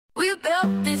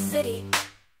built this city.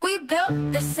 We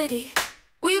built this city.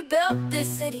 We built this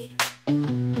city.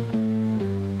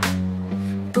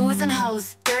 Booze and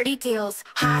hoes, dirty deals,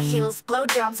 high heels,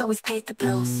 blowjobs always paid the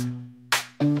bills.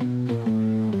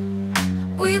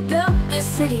 We built this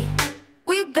city.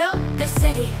 We built this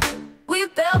city. We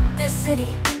built this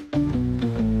city.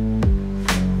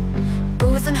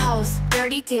 Booze and hoes,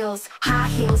 dirty deals, high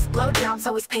heels, blowjobs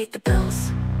always paid the bills.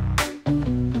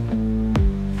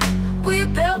 We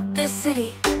built this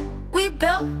city. We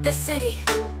built this city.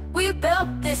 We built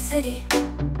this city.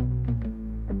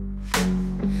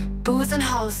 Booze and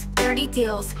hoes, dirty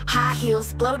deals, high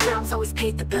heels, blowjobs always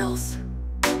paid the bills.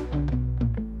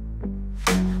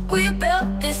 We built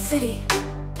this city.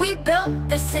 We built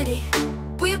this city.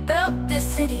 We built this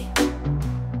city.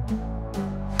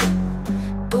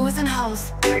 Booze and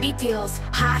hoes, dirty deals,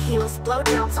 high heels,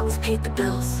 blowjobs always paid the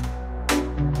bills.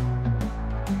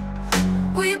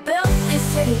 We built this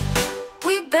city.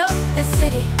 We built this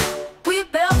city. We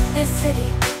built this city.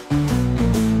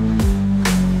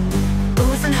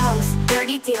 Booze and hoes,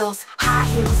 dirty deals, high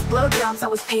heels, blowjobs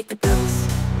always paid the bills.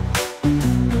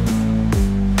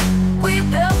 We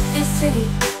built this city.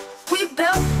 We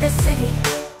built this city.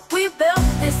 We built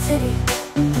this city.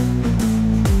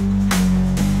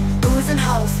 Booze and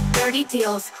hoes, dirty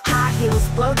deals, high heels,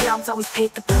 blowjobs always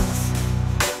paid the bills.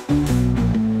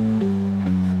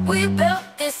 We built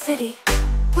this city.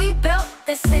 We built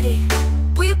this city.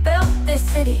 We built this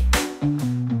city.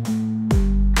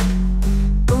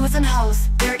 Booze and hoes,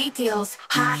 dirty deals,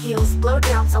 high heels,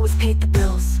 blowjobs always paid the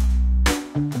bills.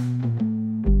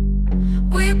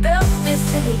 We built this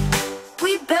city.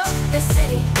 We built this city.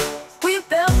 We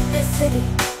built this city.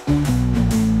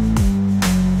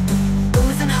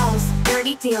 Booze and hoes,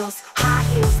 dirty deals, high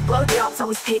heels, blowjobs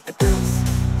always paid the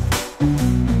bills.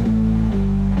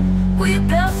 We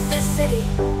built this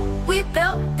city. We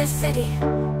built this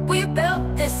city. We built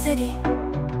this city.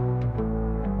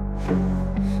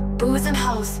 Booze and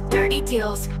hoes, dirty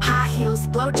deals, high heels,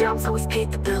 blowjobs always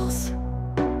paid the bills.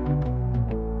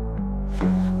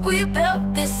 We built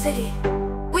this city.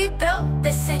 We built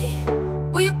this city.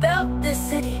 We built this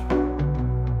city.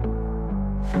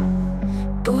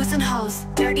 Booze and hoes,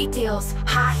 dirty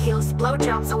deals, high heels,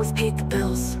 blowjobs always paid the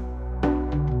bills.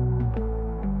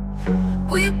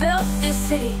 We built this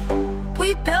city.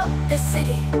 We built this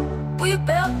city. We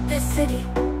built this city.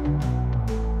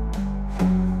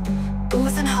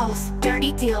 Booze and hoes, dirty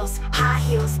deals, high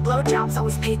heels, blowjobs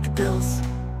always paid the bills.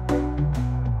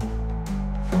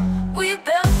 We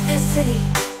built this city.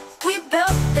 We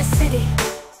built this city.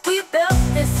 We built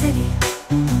this city.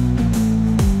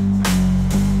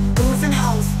 Booze and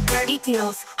hoes, dirty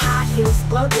deals, high heels,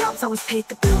 blowjobs always paid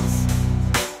the bills.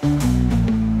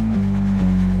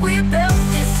 We built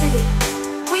this city.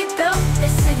 We built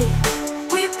this city.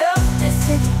 We built this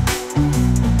city.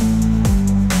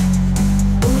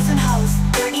 Booze and hoes,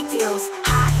 dirty deals,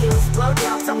 high heels,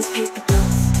 blowjobs always paid the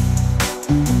bills.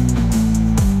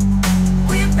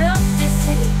 We built this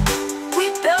city. We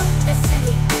built this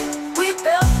city. We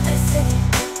built this city.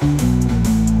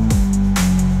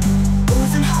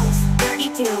 Booze and hoes, dirty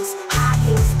deals, high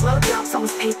heels, blowjobs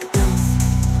always paid the bills.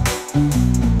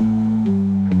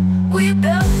 We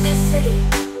built this city.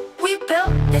 We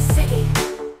built this city.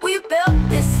 We built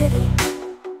this city.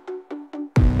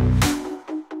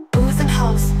 Booze and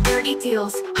hoes, dirty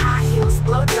deals, high heels,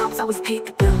 blowjobs always paid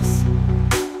the bills.